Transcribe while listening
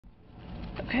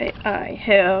Okay, I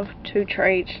have two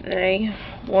trades today.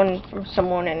 One from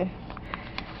someone in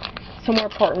somewhere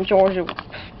part in Georgia.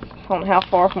 I don't know how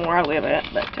far from where I live at,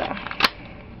 but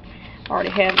I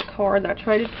already have the card that I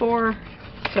traded for.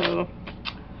 So,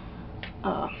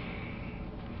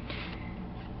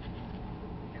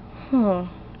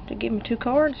 to give me two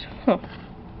cards?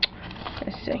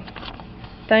 Let's see.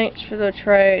 Thanks for the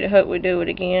trade. I hope we do it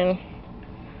again.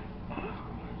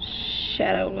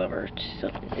 Shadow Lover. So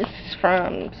this is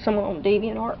from someone on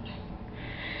DeviantArt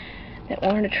that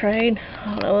wanted to trade. I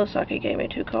don't know, looks like he gave me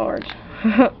two cards.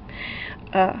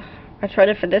 I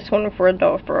traded for this one for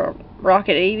a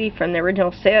Rocket Eevee from the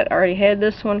original set. I already had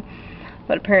this one,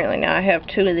 but apparently now I have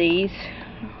two of these,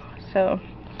 so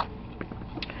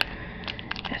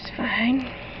that's fine.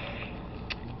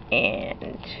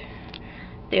 And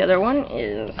the other one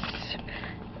is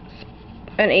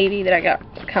an Eevee that I got,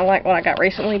 kind of like what I got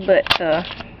recently, but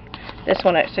this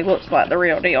one actually looks like the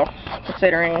real deal,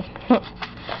 considering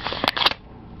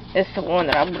it's the one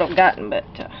that I would have gotten. But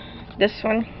this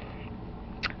one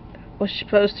was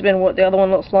supposed to have been what the other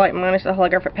one looks like, minus the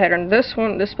holographic pattern. This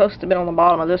is supposed to have been on the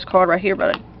bottom of this card right here,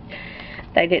 but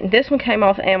they didn't. This one came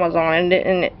off Amazon,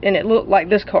 and it looked like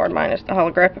this card minus the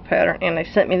holographic pattern, and they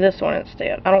sent me this one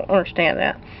instead. I don't understand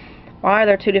that. Why are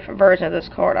there two different versions of this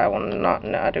card? I will not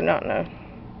know. I do not know.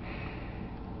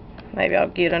 Maybe I'll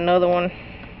get another one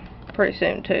pretty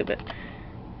soon too, but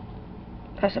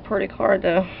that's a pretty card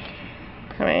though.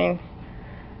 I mean,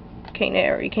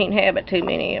 you can't have it too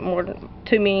many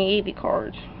Eevee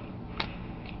cards.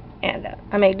 And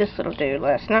I made this little dude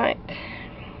last night.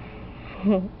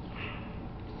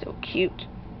 So cute.